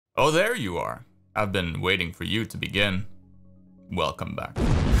Oh, there you are. I've been waiting for you to begin. Welcome back.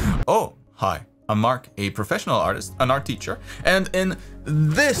 Oh, hi. I'm Marc, a professional artist, an art teacher, and in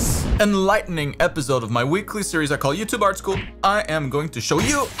this enlightening episode of my weekly series I call YouTube Art School, I am going to show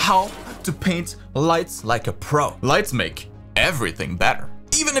you how to paint lights like a pro. Lights make everything better.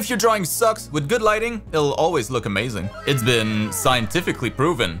 Even if your drawing sucks, with good lighting, it'll always look amazing. It's been scientifically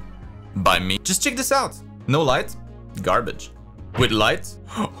proven by me. Just check this out. No light, garbage. With light,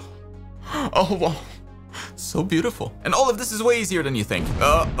 oh wow, so beautiful. And all of this is way easier than you think.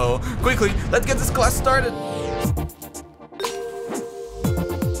 Uh-oh, quickly, let's get this class started.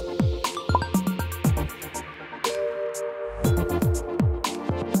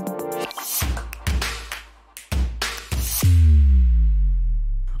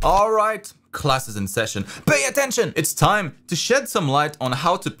 All right, class is in session. Pay attention! It's time to shed some light on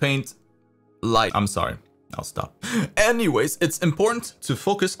how to paint light. I'm sorry, I'll stop. Anyways, it's important to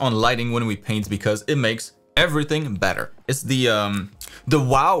focus on lighting when we paint because it makes everything better. It's the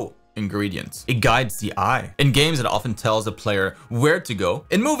wow ingredient. It guides the eye. In games, it often tells the player where to go.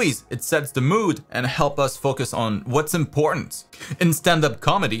 In movies, it sets the mood and helps us focus on what's important. In stand-up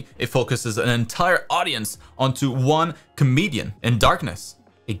comedy, it focuses an entire audience onto one comedian. In darkness,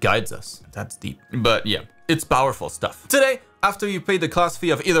 it guides us. That's deep. But yeah, it's powerful stuff. Today, after you pay the class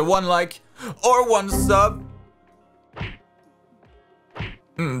fee of either 1 like or 1 sub,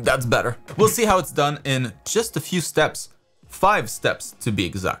 that's better. We'll see how it's done in just a few steps. 5 steps to be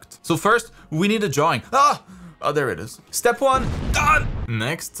exact. So first, we need a drawing. Oh, there it is. Step 1, done.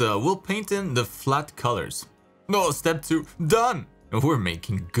 Next, we'll paint in the flat colors. Oh, step 2, done. We're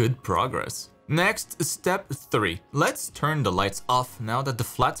making good progress. Next, step 3. Let's turn the lights off now that the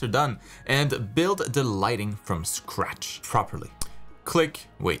flats are done and build the lighting from scratch properly. Click,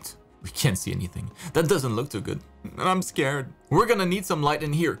 wait, we can't see anything. That doesn't look too good. I'm scared. We're gonna need some light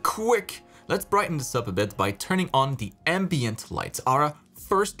in here, quick. Let's brighten this up a bit by turning on the ambient lights, our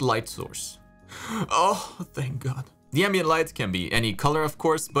first light source. Oh, thank God. The ambient light can be any color, of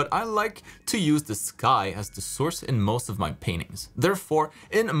course, but I like to use the sky as the source in most of my paintings. Therefore,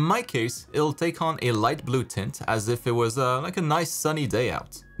 in my case, it'll take on a light blue tint as if it was like a nice sunny day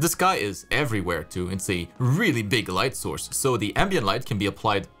out. The sky is everywhere too. It's a really big light source, so the ambient light can be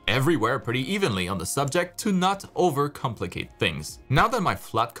applied everywhere pretty evenly on the subject to not overcomplicate things. Now that my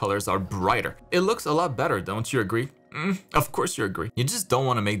flat colors are brighter, it looks a lot better, don't you agree? Of course you agree. You just don't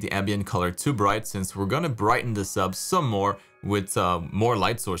want to make the ambient color too bright since we're going to brighten this up some more with more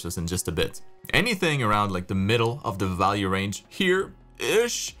light sources in just a bit. Anything around like the middle of the value range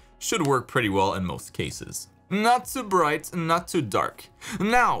here-ish should work pretty well in most cases. Not too bright, not too dark.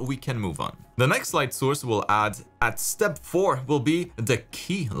 Now we can move on. The next light source we'll add at step 4 will be the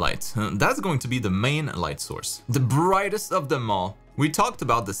key light. That's going to be the main light source, the brightest of them all. We talked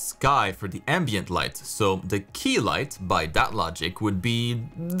about the sky for the ambient light, so the key light, by that logic, would be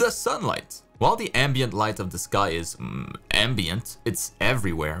the sunlight. While the ambient light of the sky is ambient, it's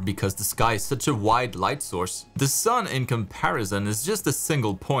everywhere because the sky is such a wide light source. The sun, in comparison, is just a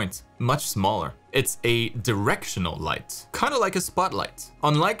single point, much smaller. It's a directional light, kind of like a spotlight.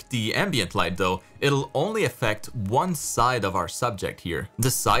 Unlike the ambient light though, it'll only affect one side of our subject here,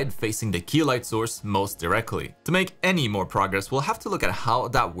 the side facing the key light source most directly. To make any more progress, we'll have to look at how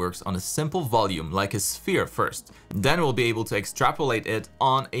that works on a simple volume like a sphere first. Then we'll be able to extrapolate it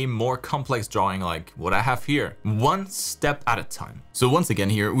on a more complex drawing like what I have here, one step at a time. So once again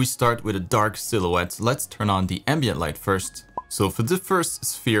here, we start with a dark silhouette. Let's turn on the ambient light first. So for the first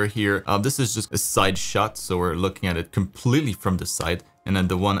sphere here, this is just a side shot, so we're looking at it completely from the side. And then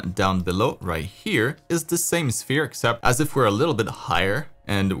the one down below right here is the same sphere, except as if we're a little bit higher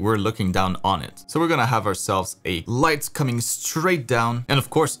and we're looking down on it. So we're gonna have ourselves a light coming straight down, and of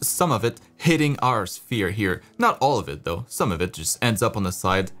course some of it hitting our sphere here. Not all of it though, some of it just ends up on the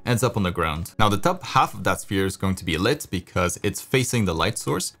side, ends up on the ground. Now the top half of that sphere is going to be lit because it's facing the light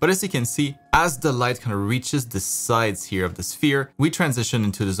source, but as you can see, as the light kind of reaches the sides here of the sphere, we transition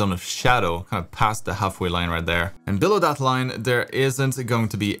into the zone of shadow, kind of past the halfway line right there. And below that line, there isn't going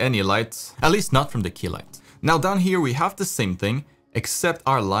to be any light, at least not from the key light. Now down here we have the same thing, except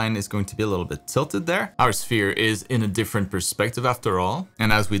our line is going to be a little bit tilted there. Our sphere is in a different perspective after all.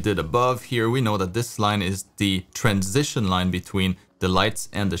 And as we did above here, we know that this line is the transition line between the lights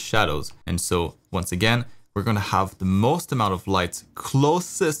and the shadows. And so once again, we're going to have the most amount of light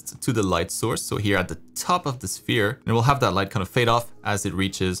closest to the light source. So here at the top of the sphere, and we'll have that light kind of fade off as it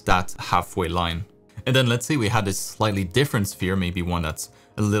reaches that halfway line. And then let's say we had a slightly different sphere, maybe one that's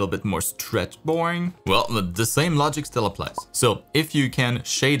a little bit more stretch boring. Well, the same logic still applies. So if you can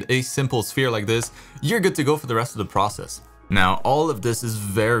shade a simple sphere like this, you're good to go for the rest of the process. Now, all of this is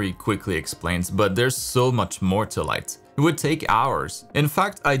very quickly explained, but there's so much more to light. It would take hours. In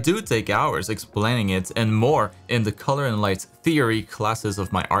fact, I do take hours explaining it and more in the color and light theory classes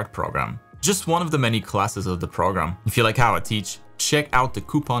of my art program. Just one of the many classes of the program. If you like how I teach, check out the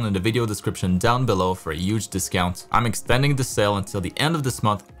coupon in the video description down below for a huge discount. I'm extending the sale until the end of this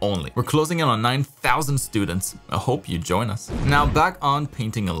month only. We're closing in on 9,000 students. I hope you join us. Now back on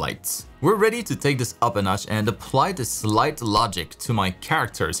painting a light. We're ready to take this up a notch and apply this light logic to my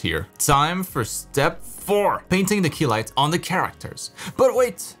characters here. Time for step 4, painting the key light on the characters. But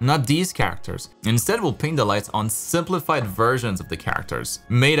wait, not these characters. Instead, we'll paint the lights on simplified versions of the characters,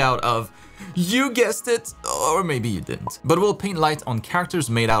 made out of, you guessed it, or maybe you didn't. But we'll paint light on characters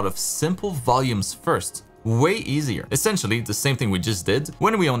made out of simple volumes first. Way easier. Essentially, the same thing we just did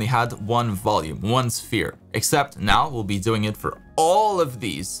when we only had one volume, one sphere. Except now we'll be doing it for all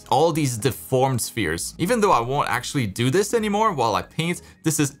these deformed spheres. Even though I won't actually do this anymore while I paint,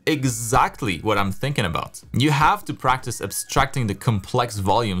 this is exactly what I'm thinking about. You have to practice abstracting the complex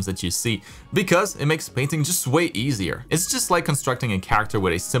volumes that you see because it makes painting just way easier. It's just like constructing a character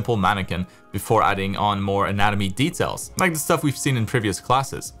with a simple mannequin before adding on more anatomy details, like the stuff we've seen in previous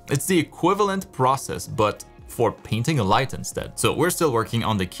classes. It's the equivalent process, but for painting a light instead. So we're still working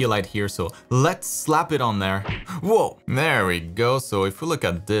on the key light here, so let's slap it on there. Whoa, there we go. So if we look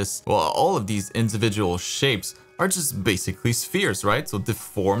at this, well, all of these individual shapes are just basically spheres, right? So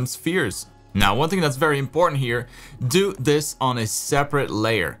deformed spheres. Now, one thing that's very important here, do this on a separate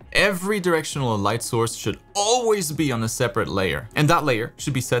layer. Every directional light source should always be on a separate layer, and that layer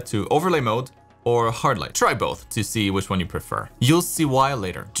should be set to overlay mode or hard light. Try both to see which one you prefer. You'll see why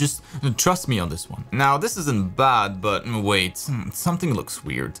later. Just trust me on this one. Now, this isn't bad, but wait, something looks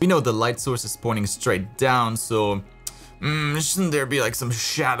weird. We know the light source is pointing straight down, so shouldn't there be like some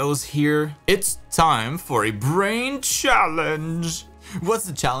shadows here? It's time for a brain challenge. What's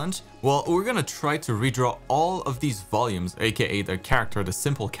the challenge? Well, we're gonna try to redraw all of these volumes, aka the character, the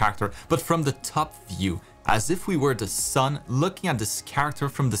simple character, but from the top view, as if we were the sun looking at this character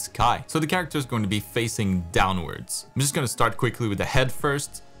from the sky. So the character is going to be facing downwards. I'm just going to start quickly with the head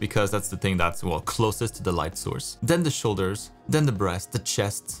first, because that's the thing that's, well, closest to the light source. Then the shoulders, then the breast, the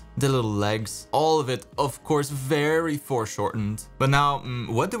chest, the little legs, all of it, of course, very foreshortened. But now,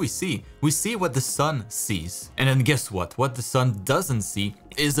 what do we see? We see what the sun sees. And then guess what? What the sun doesn't see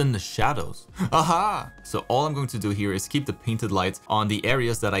is in the shadows. Aha! So all I'm going to do here is keep the painted light on the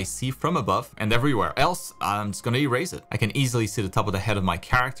areas that I see from above, and everywhere else, I'm just gonna erase it. I can easily see the top of the head of my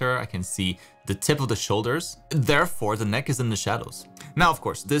character. I can see the tip of the shoulders. Therefore, the neck is in the shadows. Now, of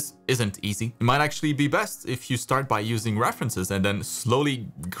course, this isn't easy. It might actually be best if you start by using references and then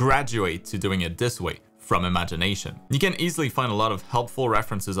slowly graduate to doing it this way, from imagination. You can easily find a lot of helpful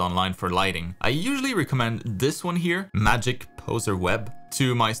references online for lighting. I usually recommend this one here, Magic Poser Web,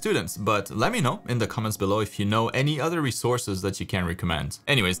 to my students, but let me know in the comments below if you know any other resources that you can recommend.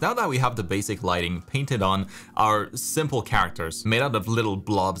 Anyways, now that we have the basic lighting painted on our simple characters made out of little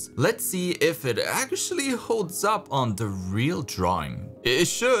blobs, let's see if it actually holds up on the real drawing. It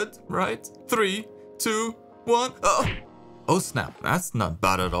should, right? 3, 2, 1. Oh snap, that's not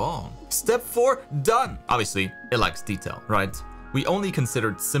bad at all. Step 4, done. Obviously, it lacks detail, right? We only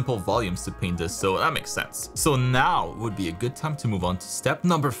considered simple volumes to paint this, so that makes sense. So now would be a good time to move on to step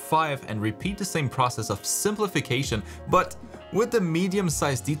number 5 and repeat the same process of simplification, but with the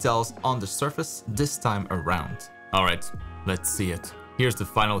medium-sized details on the surface this time around. All right, let's see it. Here's the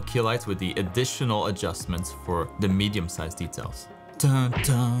final key light with the additional adjustments for the medium-sized details. Dun,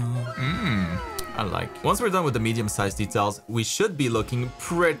 dun. I like. Once we're done with the medium-sized details, we should be looking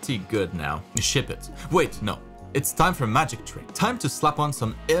pretty good now. Ship it. Wait, no. It's time for a magic trick. Time to slap on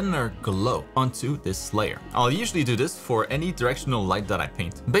some inner glow onto this layer. I'll usually do this for any directional light that I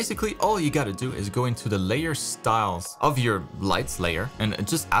paint. Basically, all you gotta do is go into the layer styles of your lights layer and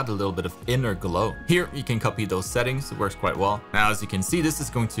just add a little bit of inner glow. Here, you can copy those settings. It works quite well. Now, as you can see, this is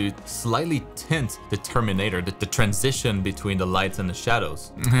going to slightly tint the terminator, the transition between the lights and the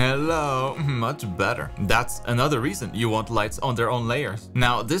shadows. Hello, much better. That's another reason you want lights on their own layers.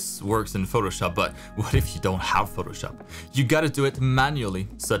 Now, this works in Photoshop, but what if you don't have Photoshop? You gotta do it manually,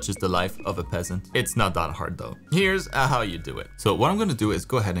 such is the life of a peasant. It's not that hard though. Here's how you do it. So what I'm gonna do is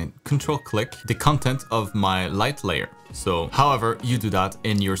go ahead and control click the content of my light layer. So, however, you do that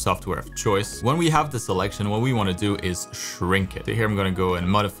in your software of choice. When we have the selection, what we want to do is shrink it. So here I'm going to go and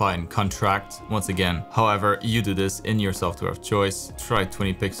modify and contract once again. However, you do this in your software of choice. Try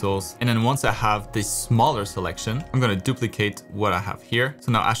 20 pixels. And then once I have this smaller selection, I'm going to duplicate what I have here.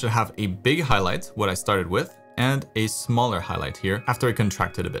 So now I should have a big highlight, what I started with, and a smaller highlight here after I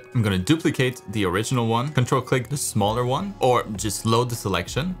contracted a bit. I'm going to duplicate the original one, control click the smaller one, or just load the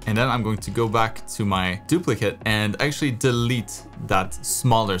selection. And then I'm going to go back to my duplicate and actually delete that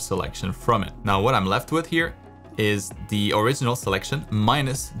smaller selection from it. Now what I'm left with here is the original selection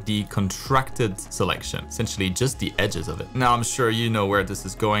minus the contracted selection, essentially just the edges of it. Now I'm sure you know where this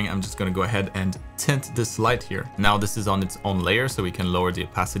is going. I'm just going to go ahead and tint this light here. Now this is on its own layer, so we can lower the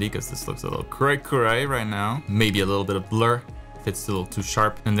opacity because this looks a little cray right now. Maybe a little bit of blur if it's a little too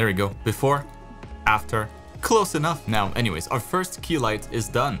sharp. And there we go. Before, after, close enough. Now, anyways, our first key light is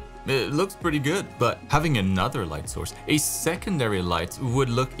done. It looks pretty good, but having another light source, a secondary light, would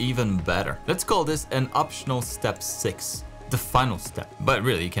look even better. Let's call this an optional step 6, the final step. But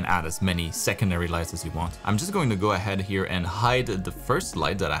really, you can add as many secondary lights as you want. I'm just going to go ahead here and hide the first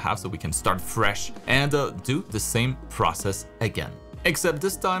light that I have so we can start fresh and do the same process again. Except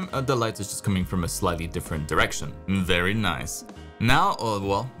this time, the light is just coming from a slightly different direction. Very nice. Now,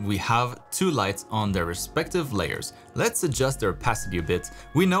 well, we have two lights on their respective layers. Let's adjust their opacity a bit.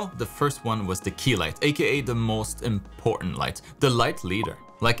 We know the first one was the key light, aka the most important light, the light leader.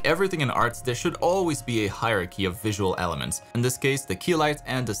 Like everything in art, there should always be a hierarchy of visual elements. In this case, the key light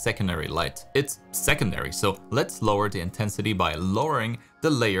and the secondary light. It's secondary, so let's lower the intensity by lowering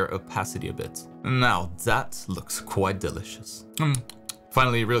the layer opacity a bit. Now that looks quite delicious.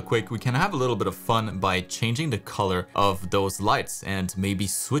 Finally, real quick, we can have a little bit of fun by changing the color of those lights and maybe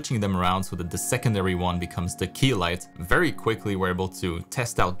switching them around so that the secondary one becomes the key light. Very quickly, we're able to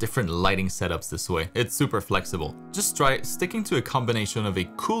test out different lighting setups this way. It's super flexible. Just try sticking to a combination of a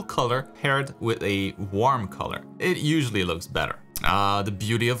cool color paired with a warm color. It usually looks better. The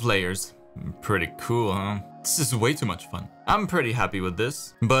beauty of layers. Pretty cool, huh? This is way too much fun. I'm pretty happy with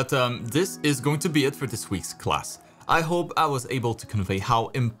this. But this is going to be it for this week's class. I hope I was able to convey how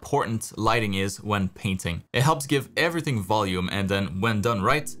important lighting is when painting. It helps give everything volume, and then when done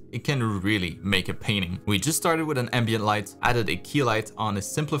right, it can really make a painting. We just started with an ambient light, added a key light on a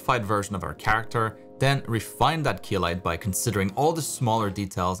simplified version of our character, then refined that key light by considering all the smaller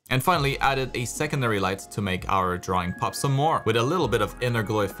details, and finally added a secondary light to make our drawing pop some more. With a little bit of inner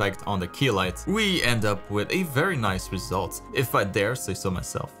glow effect on the key light, we end up with a very nice result, if I dare say so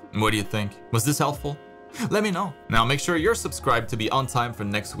myself. What do you think? Was this helpful? Let me know. Now make sure you're subscribed to be on time for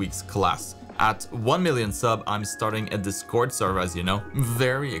next week's class. At 1 million sub, I'm starting a Discord server, as you know.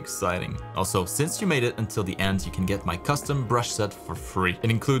 Very exciting. Also, since you made it until the end, you can get my custom brush set for free.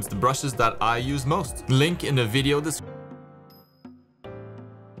 It includes the brushes that I use most. Link in the video description.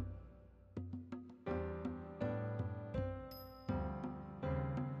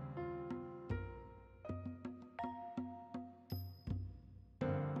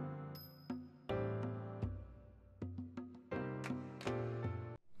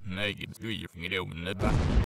 Nee,